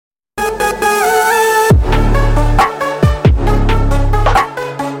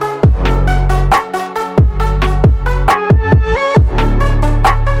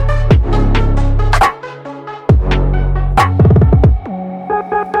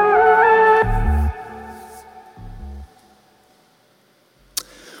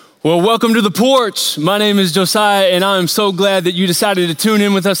Well, welcome to The Porch. My name is Josiah, and I'm so glad that you decided to tune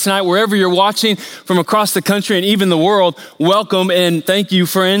in with us tonight. Wherever you're watching from across the country and even the world, welcome, and thank you,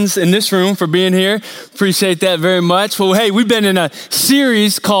 friends in this room, for being here. Appreciate that very much. Well, hey, we've been in a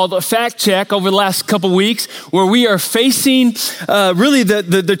series called Fact Check over the last couple weeks, where we are facing really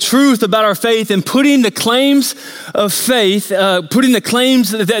the truth about our faith and putting the claims of faith, putting the claims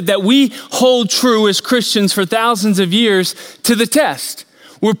that we hold true as Christians for thousands of years to the test.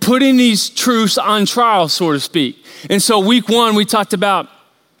 We're putting these truths on trial, so to speak. And so week one, we talked about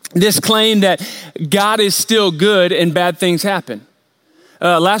this claim that God is still good and bad things happen.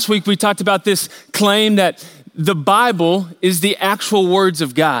 Last week, we talked about this claim that the Bible is the actual words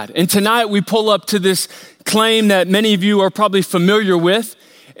of God. And tonight, we pull up to this claim that many of you are probably familiar with,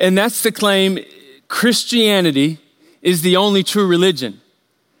 and that's the claim Christianity is the only true religion.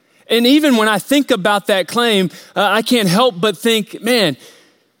 And even when I think about that claim, I can't help but think, man,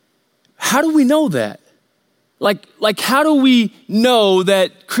 how do we know that? Like, how do we know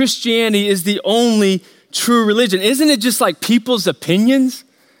that Christianity is the only true religion? Isn't it just like people's opinions?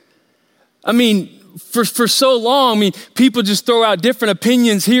 I mean, for so long, people just throw out different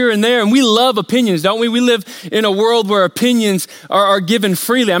opinions here and there, and we love opinions, don't we? We live in a world where opinions are given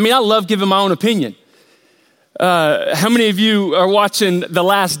freely. I love giving my own opinion. How many of you are watching The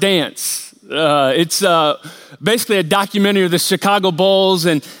Last Dance? It's basically a documentary of the Chicago Bulls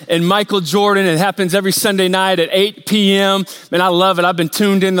and Michael Jordan. It happens every Sunday night at 8 p.m. And I love it. I've been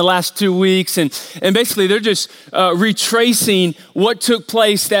tuned in the last 2 weeks. And basically they're just retracing what took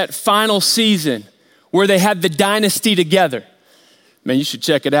place that final season where they had the dynasty together. Man, you should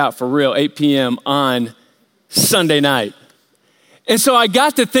check it out for real, 8 p.m. on Sunday night. And so I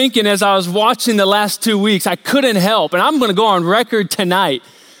got to thinking as I was watching the last 2 weeks, I couldn't help. And I'm going to go on record tonight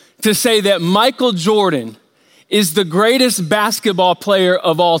to say that Michael Jordan is the greatest basketball player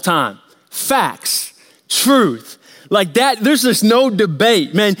of all time. Facts, truth. Like that, there's just no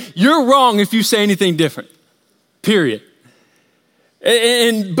debate. Man, you're wrong if you say anything different, period.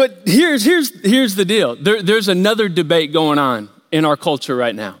 But here's the deal. There's another debate going on in our culture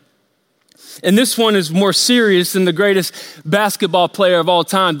right now. And this one is more serious than the greatest basketball player of all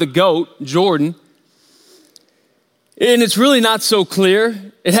time, the GOAT, Jordan. And it's really not so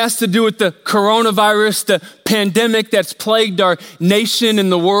clear. It has to do with the coronavirus, the pandemic that's plagued our nation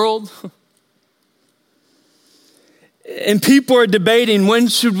and the world. And people are debating, when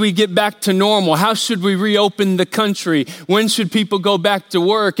should we get back to normal? How should we reopen the country? When should people go back to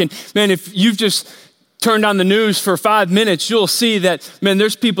work? And man, if you've just turned on the news for 5 minutes, you'll see that, man,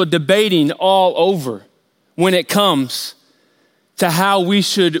 there's people debating all over when it comes to how we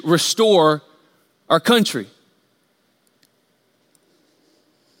should restore our country.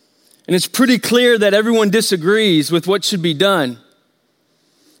 And it's pretty clear that everyone disagrees with what should be done.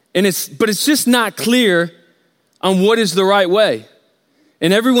 But it's just not clear on what is the right way.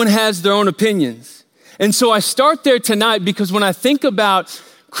 And everyone has their own opinions. And so I start there tonight because when I think about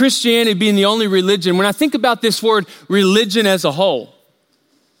Christianity being the only religion, when I think about this word religion as a whole,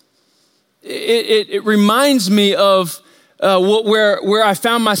 it reminds me of where I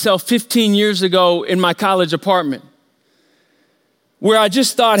found myself 15 years ago in my college apartment, where I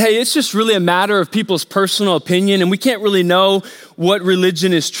just thought, hey, it's just really a matter of people's personal opinion, and we can't really know what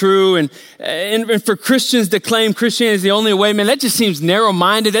religion is true. And for Christians to claim Christianity is the only way, man, that just seems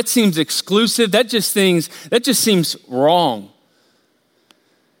narrow-minded. That seems exclusive. That just seems wrong.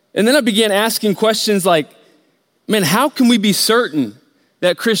 And then I began asking questions like, man, how can we be certain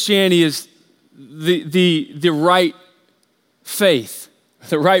that Christianity is the right faith,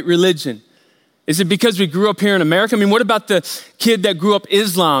 the right religion? Is it because we grew up here in America? What about the kid that grew up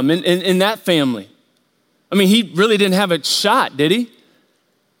Islam in that family? He really didn't have a shot, did he?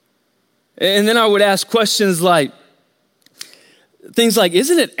 And then I would ask questions like, things like,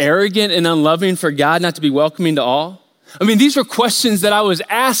 isn't it arrogant and unloving for God not to be welcoming to all? These were questions that I was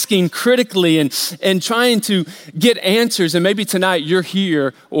asking critically and trying to get answers. And maybe tonight you're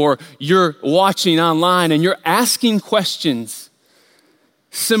here or you're watching online and you're asking questions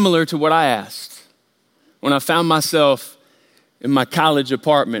similar to what I asked when I found myself in my college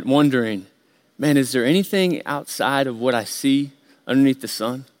apartment wondering, man, is there anything outside of what I see underneath the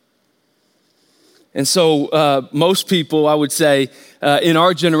sun? And so most people, I would say, in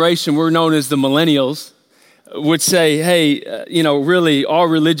our generation, we're known as the millennials, would say, hey, really all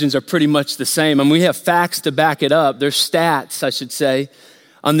religions are pretty much the same. We have facts to back it up. There's stats, I should say,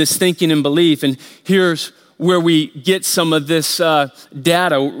 on this thinking and belief. And here's where we get some of this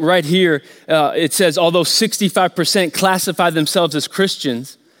data. Right here, it says, although 65% classify themselves as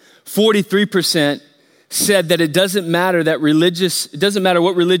Christians, 43% said that it doesn't matter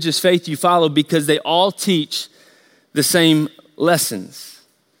what religious faith you follow because they all teach the same lessons.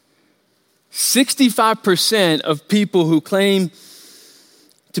 65% of people who claim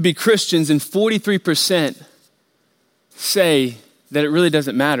to be Christians and 43% say that it really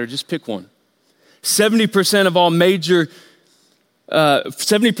doesn't matter. Just pick one. 70% of all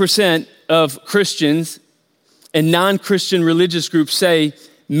 70% of Christians and non-Christian religious groups say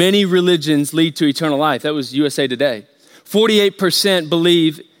many religions lead to eternal life. That was USA Today. 48%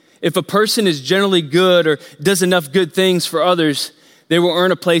 believe if a person is generally good or does enough good things for others, they will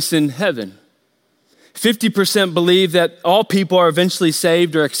earn a place in heaven. 50% believe that all people are eventually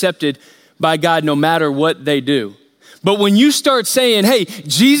saved or accepted by God no matter what they do. But when you start saying, hey,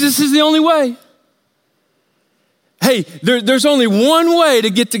 Jesus is the only way. Hey, there's only one way to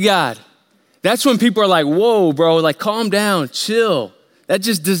get to God. That's when people are like, whoa, bro, like calm down, chill.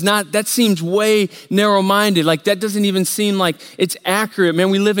 That seems way narrow-minded. Like that doesn't even seem like it's accurate.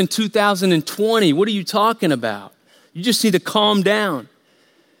 Man, we live in 2020. What are you talking about? You just need to calm down.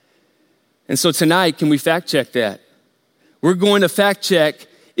 And so tonight, can we fact check that? We're going to fact check,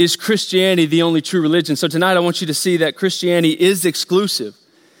 is Christianity the only true religion? So tonight, I want you to see that Christianity is exclusive.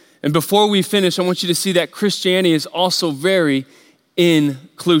 And before we finish, I want you to see that Christianity is also very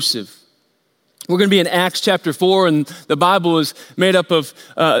inclusive. We're going to be in Acts chapter 4, and the Bible is made up of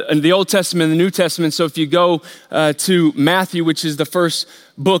the Old Testament and the New Testament. So if you go to Matthew, which is the first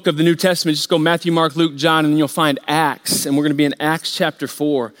book of the New Testament, just go Matthew, Mark, Luke, John, and then you'll find Acts. And we're going to be in Acts chapter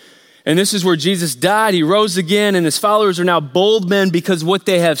 4. And this is where Jesus died, he rose again, and his followers are now bold men because what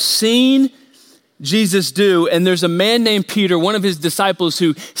they have seen Jesus do. And there's a man named Peter, one of his disciples,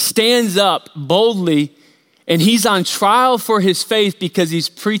 who stands up boldly, and he's on trial for his faith because he's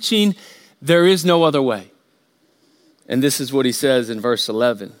preaching there is no other way. And this is what he says in verse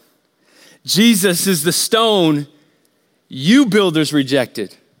 11. Jesus is the stone you builders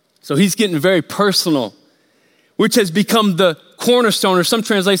rejected. So he's getting very personal, which has become the cornerstone, or some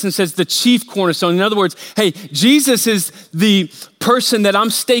translation says the chief cornerstone. In other words, hey, Jesus is the person that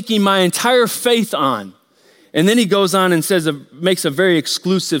I'm staking my entire faith on. And then he goes on and makes a very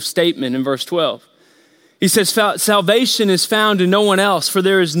exclusive statement in verse 12. He says, salvation is found in no one else, for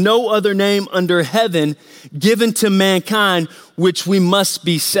there is no other name under heaven given to mankind which we must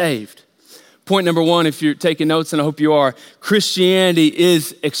be saved. Point number one, if you're taking notes, and I hope you are, Christianity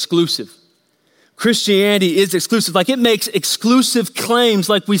is exclusive. Christianity is exclusive. Like it makes exclusive claims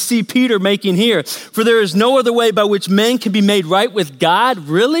like we see Peter making here. For there is no other way by which men can be made right with God.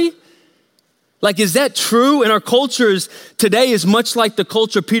 Really? Like, is that true? And our culture today is much like the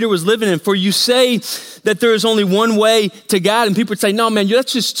culture Peter was living in. For you say that there is only one way to God. And people would say, no, man,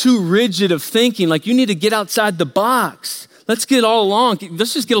 that's just too rigid of thinking. Like you need to get outside the box. Let's get all along.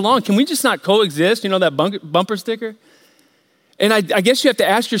 Let's just get along. Can we just not coexist? You know that bumper sticker? And I guess you have to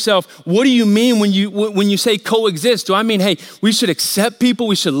ask yourself, what do you mean when you say coexist? Do I mean, hey, we should accept people,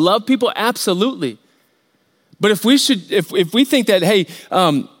 we should love people? Absolutely. But if we think that, hey,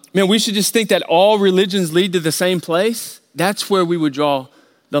 man, we should just think that all religions lead to the same place, that's where we would draw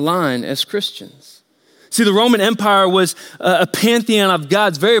the line as Christians. See, the Roman Empire was a pantheon of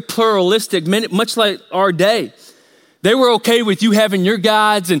gods, very pluralistic, much like our day. They were okay with you having your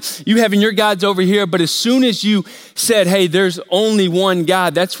gods and you having your gods over here, but as soon as you said, hey, there's only one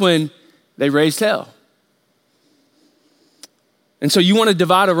God, that's when they raised hell. And so you want to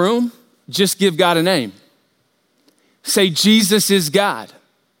divide a room? Just give God a name. Say Jesus is God.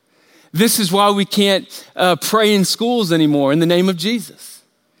 This is why we can't pray in schools anymore in the name of Jesus.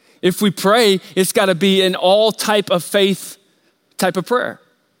 If we pray, it's got to be an all type of faith type of prayer.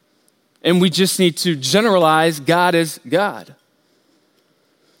 And we just need to generalize God as God.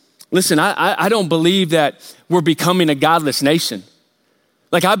 Listen, I don't believe that we're becoming a godless nation.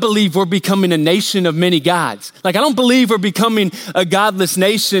 Like I believe we're becoming a nation of many gods. Like I don't believe we're becoming a godless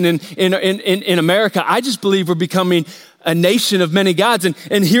nation in America. I just believe we're becoming a nation of many gods.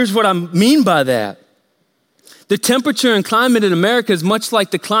 And here's what I mean by that. The temperature and climate in America is much like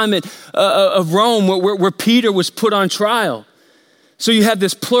the climate of Rome where Peter was put on trial. So you have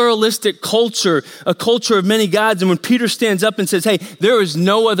this pluralistic culture, a culture of many gods. And when Peter stands up and says, hey, there is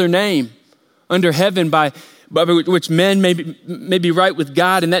no other name under heaven by which men may be right with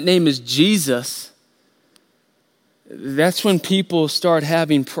God, and that name is Jesus, that's when people start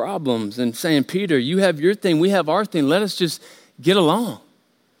having problems and saying, Peter, you have your thing, we have our thing. Let us just get along.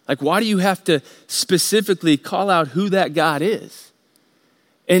 Like, why do you have to specifically call out who that God is?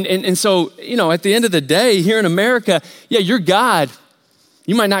 And so, you know, at the end of the day, here in America, yeah, your God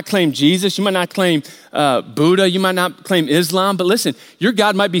You might not claim Jesus. You might not claim Buddha. You might not claim Islam. But listen, your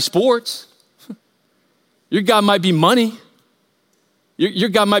God might be sports. Your God might be money. Your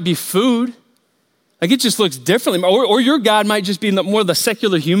God might be food. Like it just looks differently. Or your God might just be more the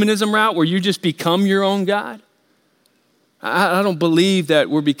secular humanism route where you just become your own God. I don't believe that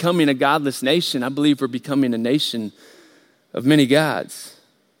we're becoming a godless nation. I believe we're becoming a nation of many gods.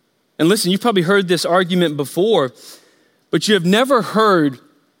 And listen, you've probably heard this argument before, but you have never heard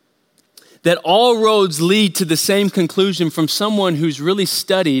that all roads lead to the same conclusion from someone who's really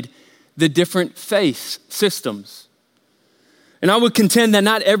studied the different faith systems. And I would contend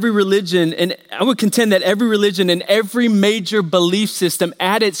that every religion and every major belief system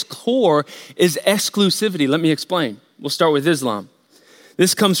at its core is exclusivity. Let me explain. We'll start with Islam.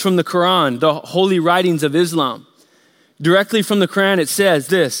 This comes from the Quran, the holy writings of Islam. Directly from the Quran, it says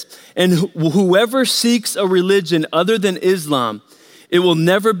this, and whoever seeks a religion other than Islam, it will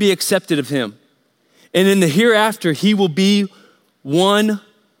never be accepted of him. And in the hereafter, he will be one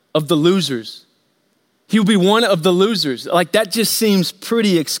of the losers. He will be one of the losers. Like that just seems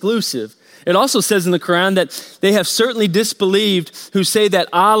pretty exclusive. It also says in the Quran that they have certainly disbelieved who say that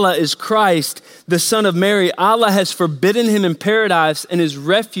Allah is Christ, the Son of Mary. Allah has forbidden him in paradise and his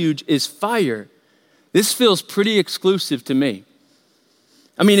refuge is fire. This feels pretty exclusive to me.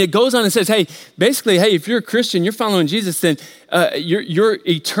 I mean, it goes on and says, basically, if you're a Christian, you're following Jesus, then your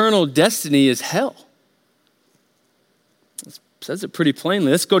eternal destiny is hell. It says it pretty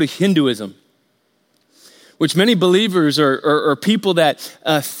plainly. Let's go to Hinduism, which many believers or people that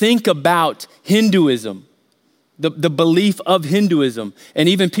think about Hinduism, the belief of Hinduism, and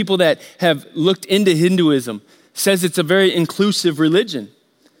even people that have looked into Hinduism, says it's a very inclusive religion.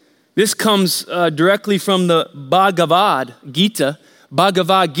 This comes directly from the Bhagavad Gita,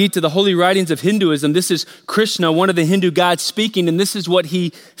 the holy writings of Hinduism. This is Krishna, one of the Hindu gods speaking, and this is what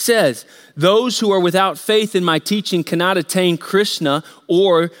he says. Those who are without faith in my teaching cannot attain Krishna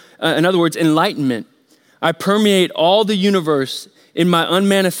or, in other words, enlightenment. I permeate all the universe in my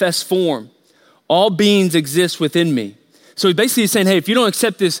unmanifest form. All beings exist within me. So he basically is saying, if you don't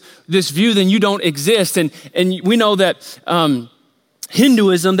accept this view, then you don't exist. And we know that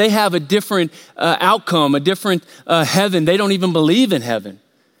Hinduism, they have a different outcome, a different heaven. They don't even believe in heaven.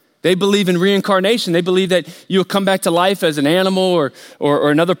 They believe in reincarnation. They believe that you'll come back to life as an animal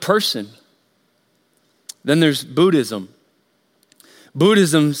or another person. Then there's Buddhism.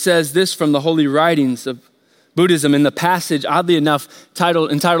 Buddhism says this from the holy writings of Buddhism in the passage, oddly enough,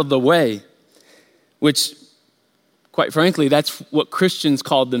 entitled The Way, which, quite frankly, that's what Christians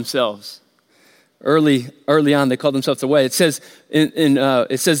called themselves. Early on, they called themselves The Way. It says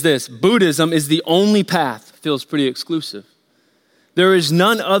it says this: Buddhism is the only path. Feels pretty exclusive. There is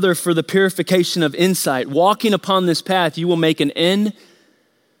none other for the purification of insight. Walking upon this path, you will make an end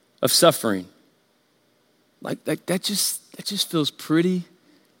of suffering. Like that just feels pretty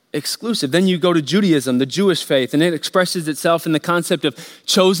exclusive. Then you go to Judaism, the Jewish faith, and it expresses itself in the concept of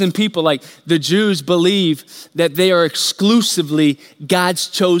chosen people. Like the Jews believe that they are exclusively God's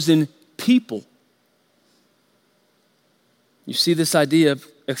chosen people. You see this idea of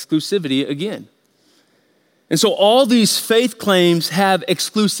exclusivity again. And so all these faith claims have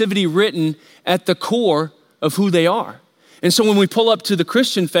exclusivity written at the core of who they are. And so when we pull up to the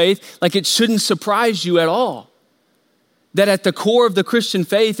Christian faith, like it shouldn't surprise you at all that at the core of the Christian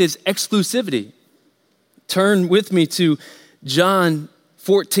faith is exclusivity. Turn with me to John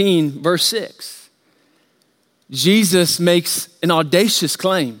 14, verse 6. Jesus makes an audacious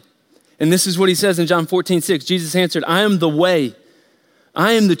claim. And this is what he says in John 14, 6. Jesus answered, I am the way,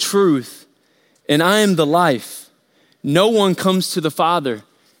 I am the truth, and I am the life. No one comes to the Father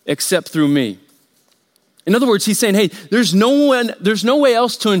except through me. In other words, he's saying, there's no way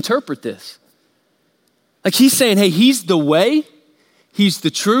else to interpret this. Like he's saying, he's the way, he's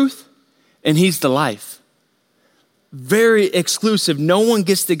the truth, and he's the life. Very exclusive. No one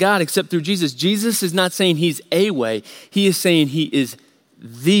gets to God except through Jesus. Jesus is not saying he's a way. He is saying he is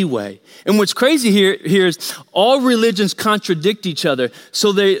the way. And what's crazy here is all religions contradict each other.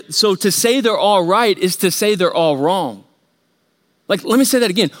 So to say they're all right is to say they're all wrong. Like, let me say that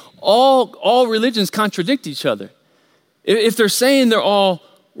again. All religions contradict each other. If they're saying they're all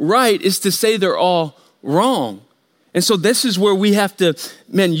right, is to say they're all wrong. And so this is where we have to,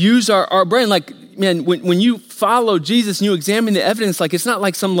 use our brain. Like, when you follow Jesus and you examine the evidence, like it's not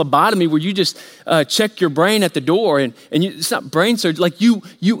like some lobotomy where you just check your brain at the door and it's not brain surgery. Like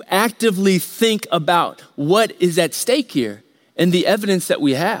you actively think about what is at stake here and the evidence that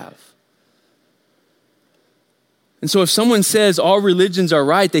we have. And so if someone says all religions are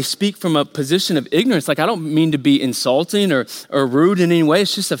right, they speak from a position of ignorance. Like, I don't mean to be insulting or rude in any way.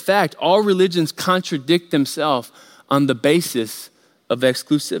 It's just a fact. All religions contradict themselves on the basis of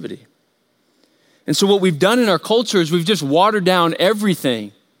exclusivity. And so what we've done in our culture is we've just watered down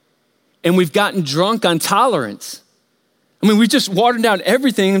everything, and we've gotten drunk on tolerance. I mean, we've just watered down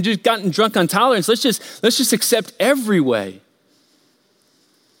everything and just gotten drunk on tolerance. Let's just accept every way.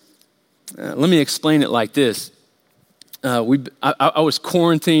 Let me explain it like this. I was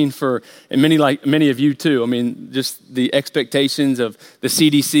quarantined and many of you too. I mean, just the expectations of the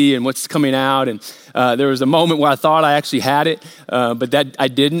CDC and what's coming out. And there was a moment where I thought I actually had it, but that I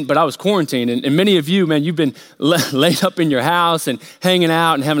didn't. But I was quarantined. And many of you, man, you've been laid up in your house and hanging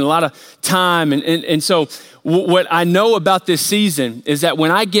out and having a lot of time. And so what I know about this season is that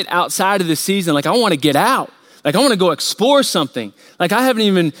when I get outside of the season, like, I want to get out. Like, I want to go explore something. Like, I haven't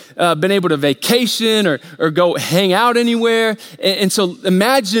even been able to vacation or go hang out anywhere. And so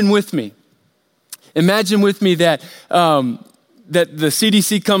imagine with me that that the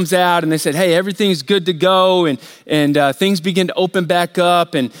CDC comes out and they said, hey, everything's good to go, and things begin to open back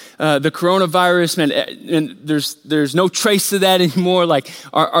up, and the coronavirus, man, and there's no trace of that anymore. Like,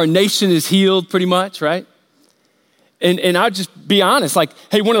 our nation is healed pretty much, right? And I'll just be honest, like,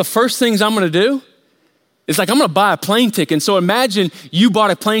 hey, one of the first things I'm going to do, it's like, I'm going to buy a plane ticket. And so imagine you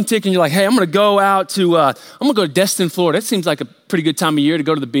bought a plane ticket and you're like, hey, I'm going to go out to, I'm going to go to Destin, Florida. That seems like a pretty good time of year to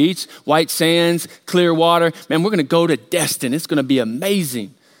go to the beach, white sands, clear water. Man, we're going to go to Destin. It's going to be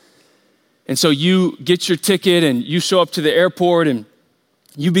amazing. And so you get your ticket and you show up to the airport and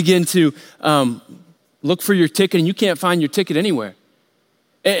you begin to look for your ticket, and you can't find your ticket anywhere.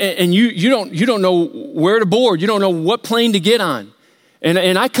 And you don't know where to board. You don't know what plane to get on.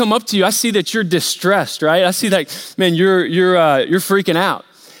 And I come up to you, I see that you're distressed, right? I see like, man, you're freaking out.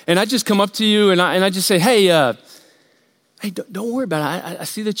 And I just come up to you and I just say, hey, don't worry about it. I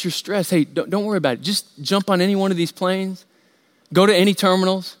see that you're stressed. Hey, don't worry about it. Just jump on any one of these planes, go to any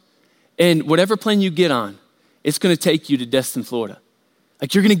terminals, and whatever plane you get on, it's going to take you to Destin, Florida.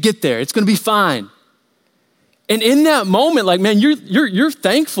 Like, you're going to get there. It's going to be fine. And in that moment, like, man, you're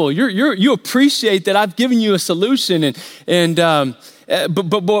thankful. You appreciate that I've given you a solution.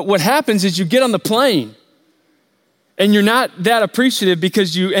 But what happens is you get on the plane and you're not that appreciative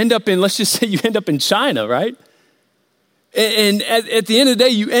because you end up in, let's just say you end up in China, right? And at the end of the day,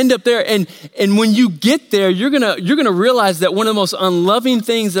 you end up there, and when you get there, you're gonna realize that one of the most unloving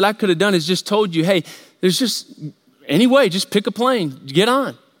things that I could have done is just told you, hey, there's just, anyway, just pick a plane, get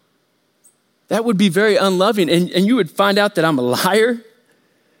on. That would be very unloving, and you would find out that I'm a liar.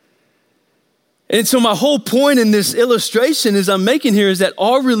 And so my whole point in this illustration I'm making here is that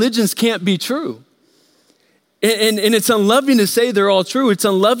all religions can't be true. And it's unloving to say they're all true. It's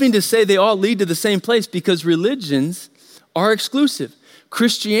unloving to say they all lead to the same place, because religions are exclusive.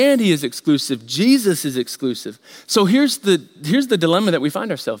 Christianity is exclusive. Jesus is exclusive. So here's the dilemma that we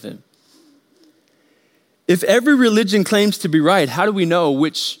find ourselves in. If every religion claims to be right, how do we know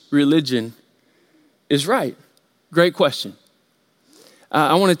which religion is right? Great question.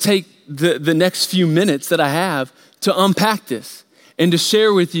 I want to take the next few minutes that I have to unpack this and to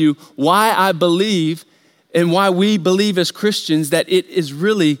share with you why I believe and why we believe as Christians that it is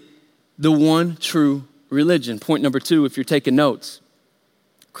really the one true religion. Point number 2, if you're taking notes,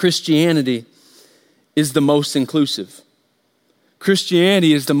 Christianity is the most inclusive.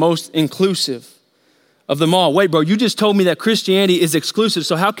 Christianity is the most inclusive of them all. Wait, bro, you just told me that Christianity is exclusive,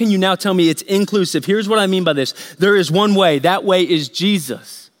 so how can you now tell me it's inclusive? Here's what I mean by this. There is one way. That way is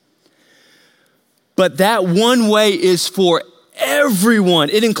Jesus. But that one way is for everyone.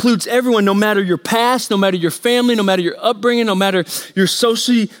 It includes everyone, no matter your past, no matter your family, no matter your upbringing, no matter your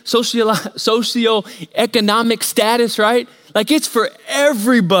socioeconomic status, right? Like, it's for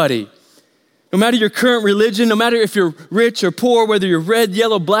everybody. No matter your current religion, no matter if you're rich or poor, whether you're red,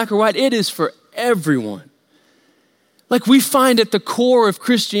 yellow, black, or white, it is for everyone. Like, we find at the core of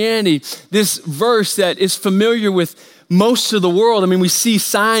Christianity this verse that is familiar with most of the world. I mean, we see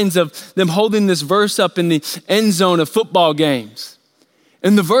signs of them holding this verse up in the end zone of football games.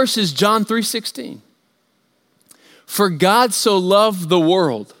 And the verse is John 3:16. For God so loved the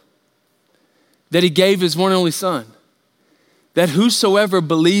world that he gave his one and only son, that whosoever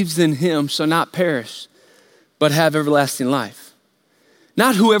believes in him shall not perish, but have everlasting life.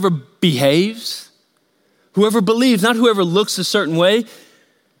 Not whoever behaves, whoever believes, not whoever looks a certain way,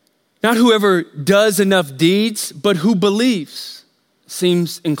 not whoever does enough deeds, but who believes.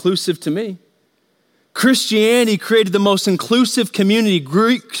 Seems inclusive to me. Christianity created the most inclusive community.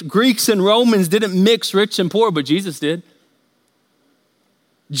 Greeks and Romans didn't mix rich and poor, but Jesus did.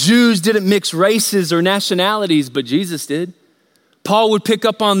 Jews didn't mix races or nationalities, but Jesus did. Paul would pick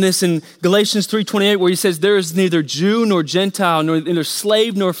up on this in Galatians 3:28, where he says, there is neither Jew nor Gentile, nor neither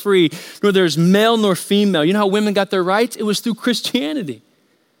slave nor free, nor there's male nor female. You know how women got their rights? It was through Christianity.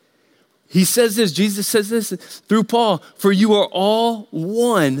 He says this, Jesus says this through Paul, for you are all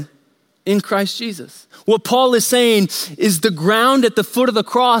one in Christ Jesus. What Paul is saying is the ground at the foot of the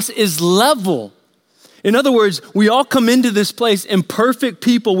cross is level. In other words, we all come into this place imperfect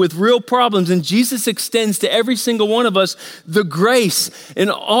people with real problems, and Jesus extends to every single one of us the grace.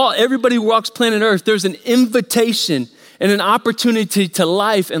 And everybody who walks planet Earth, there's an invitation and an opportunity to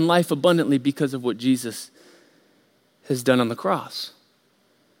life and life abundantly because of what Jesus has done on the cross.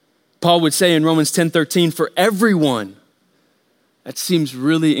 Paul would say in Romans 10:13, for everyone, that seems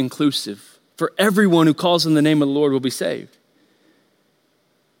really inclusive, for everyone who calls on the name of the Lord will be saved.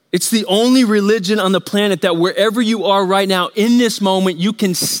 It's the only religion on the planet that wherever you are right now in this moment, you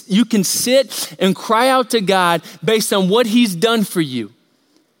can sit and cry out to God based on what he's done for you.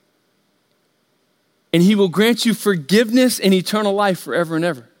 And he will grant you forgiveness and eternal life forever and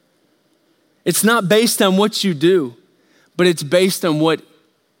ever. It's not based on what you do, but it's based on what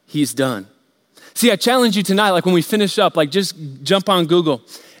he's done. See, I challenge you tonight, like when we finish up, like just jump on Google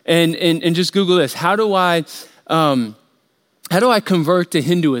and just Google this. How do I convert to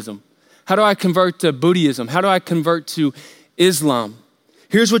Hinduism? How do I convert to Buddhism? How do I convert to Islam?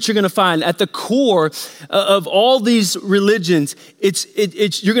 Here's what you're gonna find. At the core of all these religions,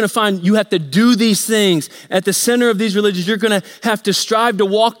 you're gonna find you have to do these things. At the center of these religions, you're gonna have to strive to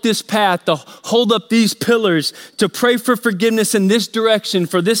walk this path, to hold up these pillars, to pray for forgiveness in this direction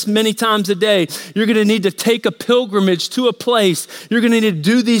for this many times a day. You're gonna need to take a pilgrimage to a place. You're gonna need to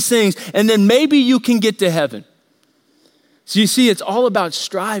do these things, and then maybe you can get to heaven. So you see, it's all about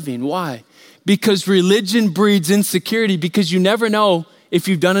striving. Why? Because religion breeds insecurity, because you never know if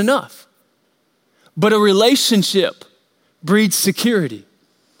you've done enough. But a relationship breeds security.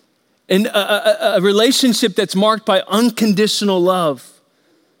 And a relationship that's marked by unconditional love.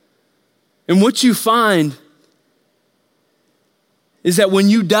 And what you find is that when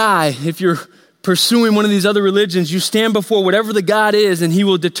you die, if you're pursuing one of these other religions, you stand before whatever the God is, and he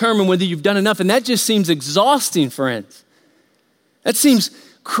will determine whether you've done enough. And that just seems exhausting, friends. That seems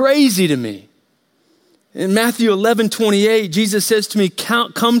crazy to me. In Matthew 11:28, Jesus says to me,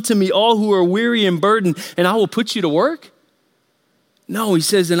 come to me all who are weary and burdened, and I will put you to work. No, he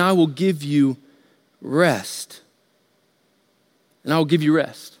says, and I will give you rest. And I will give you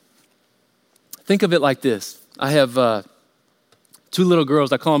rest. Think of it like this. I have two little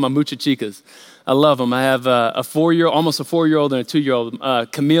girls. I call them my muchachicas. I love them. I have almost a 4-year-old and a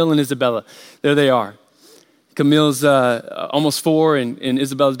 2-year-old, Camille and Isabella. There they are. Camille's almost 4, and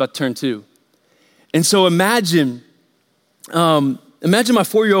Isabella's about to turn 2. And so imagine my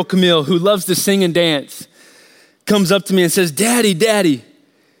 4-year-old Camille, who loves to sing and dance, comes up to me and says, Daddy,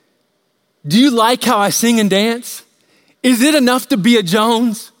 do you like how I sing and dance? Is it enough to be a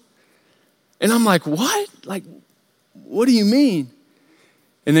Jones? And I'm like, what? Like, what do you mean?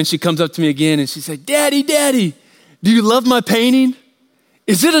 And then she comes up to me again and she said, Daddy, do you love my painting?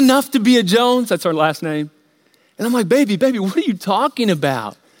 Is it enough to be a Jones? That's our last name. And I'm like, baby, what are you talking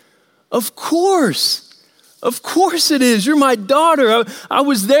about? Of course it is. You're my daughter. I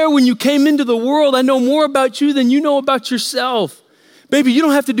was there when you came into the world. I know more about you than you know about yourself. Baby, you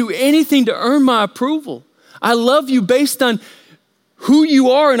don't have to do anything to earn my approval. I love you based on who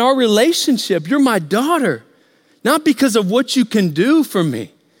you are in our relationship. You're my daughter, not because of what you can do for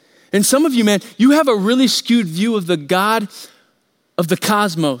me. And some of you, man, you have a really skewed view of the God of the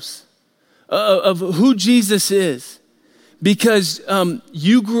cosmos, of who Jesus is. Because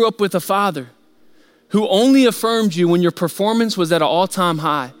you grew up with a father who only affirmed you when your performance was at an all-time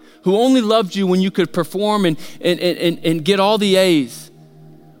high, who only loved you when you could perform and get all the A's,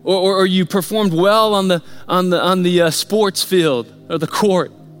 or you performed well on the sports field or the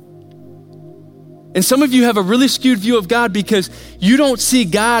court. And some of you have a really skewed view of God because you don't see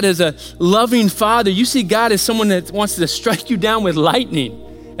God as a loving father. You see God as someone that wants to strike you down with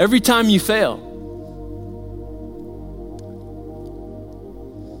lightning every time you fail.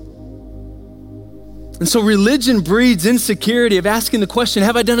 And so religion breeds insecurity of asking the question,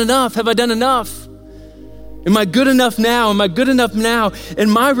 have I done enough? Have I done enough? Am I good enough now? Am I good enough now?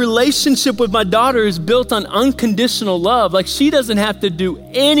 And my relationship with my daughter is built on unconditional love. Like, she doesn't have to do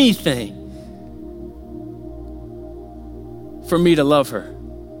anything for me to love her.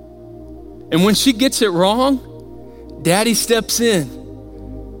 And when she gets it wrong, Daddy steps in.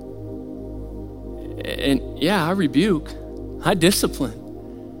 And yeah, I rebuke, I discipline.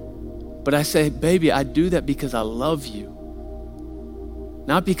 But I say, baby, I do that because I love you,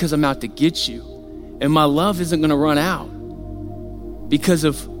 not because I'm out to get you. And my love isn't going to run out because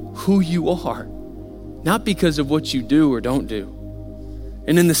of who you are, not because of what you do or don't do.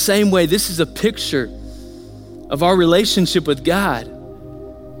 And in the same way, this is a picture of our relationship with God.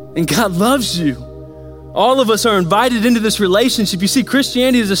 And God loves you. All of us are invited into this relationship. You see,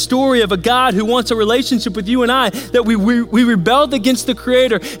 Christianity is a story of a God who wants a relationship with you and I, that we rebelled against the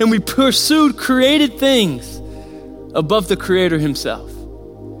Creator and we pursued created things above the Creator himself.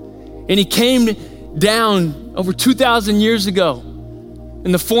 And he came down over 2,000 years ago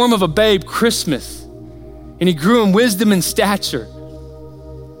in the form of a babe, Christmas. And he grew in wisdom and stature.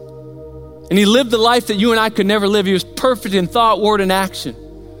 And he lived the life that you and I could never live. He was perfect in thought, word, and action.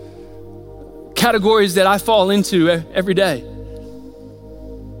 Categories that I fall into every day.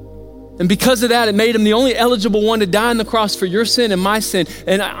 And because of that, it made him the only eligible one to die on the cross for your sin and my sin.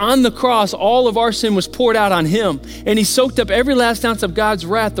 And on the cross, all of our sin was poured out on him. And he soaked up every last ounce of God's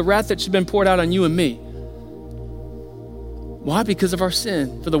wrath, the wrath that should have been poured out on you and me. Why? Because of our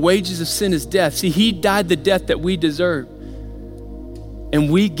sin. For the wages of sin is death. See, he died the death that we deserve.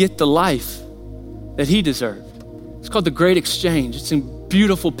 And we get the life that he deserved. It's called the Great Exchange. It's a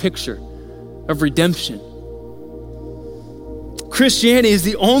beautiful picture of redemption. Christianity is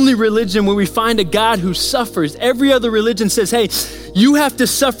the only religion where we find a God who suffers. Every other religion says, hey, you have to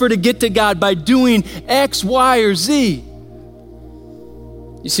suffer to get to God by doing X, Y, or Z.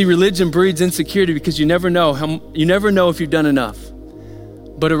 You see, religion breeds insecurity because you never know if you've done enough.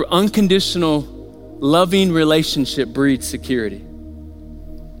 But an unconditional, loving relationship breeds security.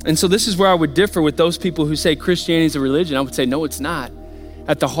 And so this is where I would differ with those people who say Christianity is a religion. I would say, no, it's not.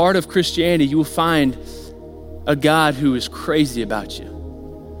 At the heart of Christianity, you will find a God who is crazy about you,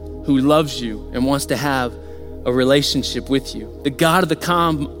 who loves you and wants to have a relationship with you. The God of the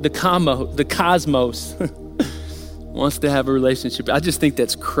cosmos wants to have a relationship. I just think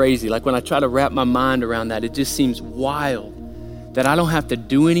that's crazy. Like when I try to wrap my mind around that, it just seems wild that I don't have to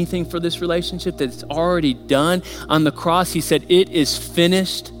do anything for this relationship, that it's already done. On the cross, he said, it is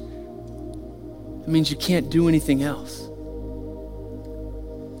finished. It means you can't do anything else.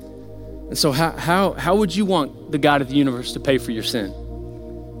 And so how would you want the God of the universe to pay for your sin?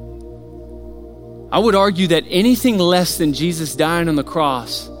 I would argue that anything less than Jesus dying on the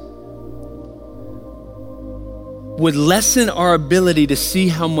cross would lessen our ability to see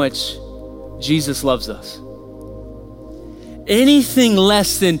how much Jesus loves us. Anything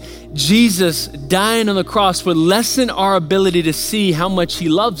less than Jesus dying on the cross would lessen our ability to see how much he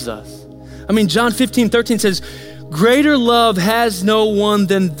loves us. I mean, John 15:13 says, greater love has no one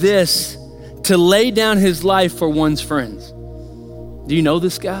than this, to lay down his life for one's friends. Do you know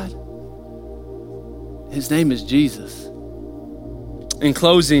this God? His name is Jesus. In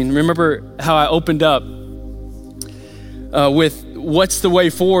closing, remember how I opened up with what's the way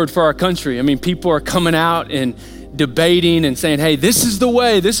forward for our country? I mean, people are coming out and debating and saying, hey, this is the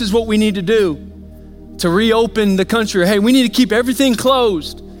way, this is what we need to do to reopen the country. Hey, we need to keep everything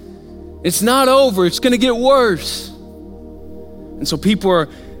closed. It's not over, it's gonna get worse. And so people are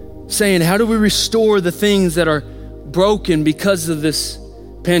saying, how do we restore the things that are broken because of this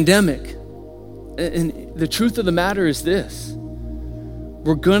pandemic? And the truth of the matter is this: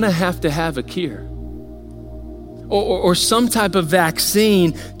 we're gonna have to have a cure or some type of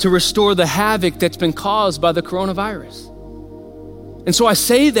vaccine to restore the havoc that's been caused by the coronavirus. And so I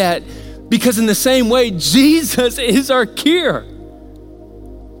say that because in the same way, Jesus is our cure.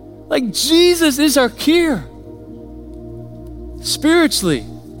 Like Jesus is our cure. Spiritually,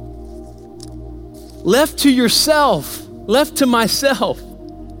 left to yourself, left to myself,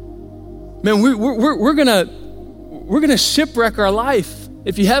 man, we're gonna shipwreck our life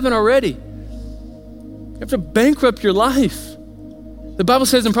if you haven't already. You have to bankrupt your life. The Bible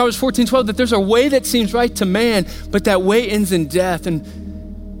says in Proverbs 14:12 that there's a way that seems right to man, but that way ends in death. And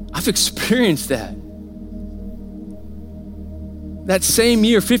I've experienced that. That same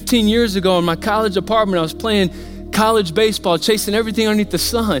year, 15 years ago, in my college apartment, I was playing college baseball, chasing everything underneath the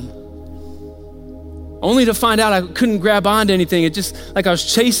sun, only to find out I couldn't grab onto anything. It just like I was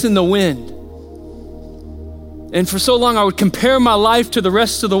chasing the wind. And for so long, I would compare my life to the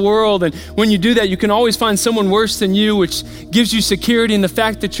rest of the world. And when you do that, you can always find someone worse than you, which gives you security in the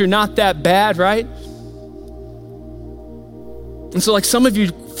fact that you're not that bad, right? And so like some of you,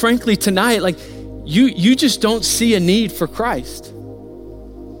 frankly, tonight, like you just don't see a need for Christ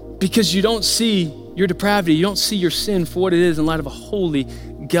because you don't see your depravity. You don't see your sin for what it is in light of a holy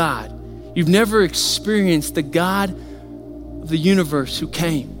God. You've never experienced the God of the universe who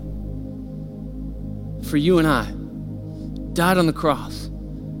came for you and I, died on the cross.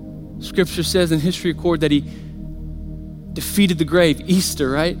 Scripture says in history record that he defeated the grave. Easter,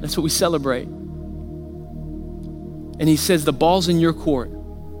 right? That's what we celebrate. And he says, the ball's in your court.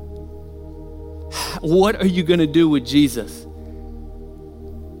 What are you going to do with Jesus?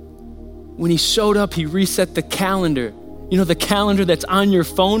 When he showed up, he reset the calendar. You know, the calendar that's on your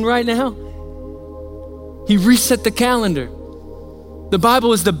phone right now? He reset the calendar. The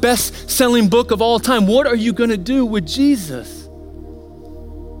Bible is the best-selling book of all time. What are you going to do with Jesus?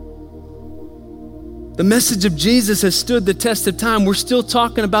 The message of Jesus has stood the test of time. We're still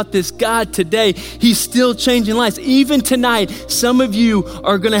talking about this God today. He's still changing lives. Even tonight, some of you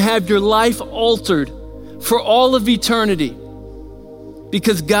are going to have your life altered for all of eternity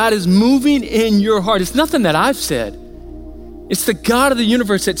because God is moving in your heart. It's nothing that I've said. It's the God of the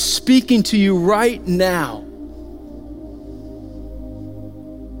universe that's speaking to you right now.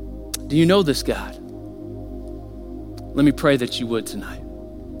 Do you know this God? Let me pray that you would tonight.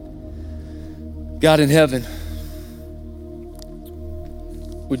 God in heaven,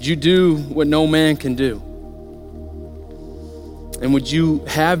 would you do what no man can do? And would you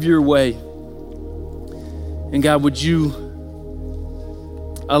have your way? And God, would you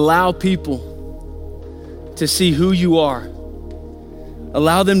allow people to see who you are?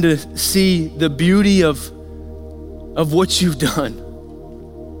 Allow them to see the beauty of what you've done.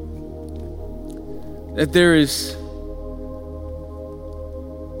 That there is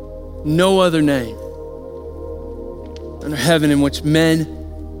no other name under heaven in which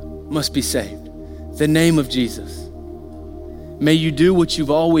men must be saved. The name of Jesus. May you do what you've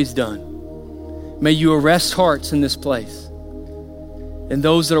always done. May you arrest hearts in this place. And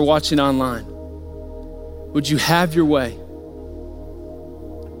those that are watching online, would you have your way?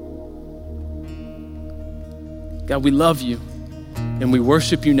 God, we love you and we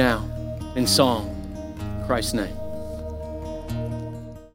worship you now in song. In Christ's name.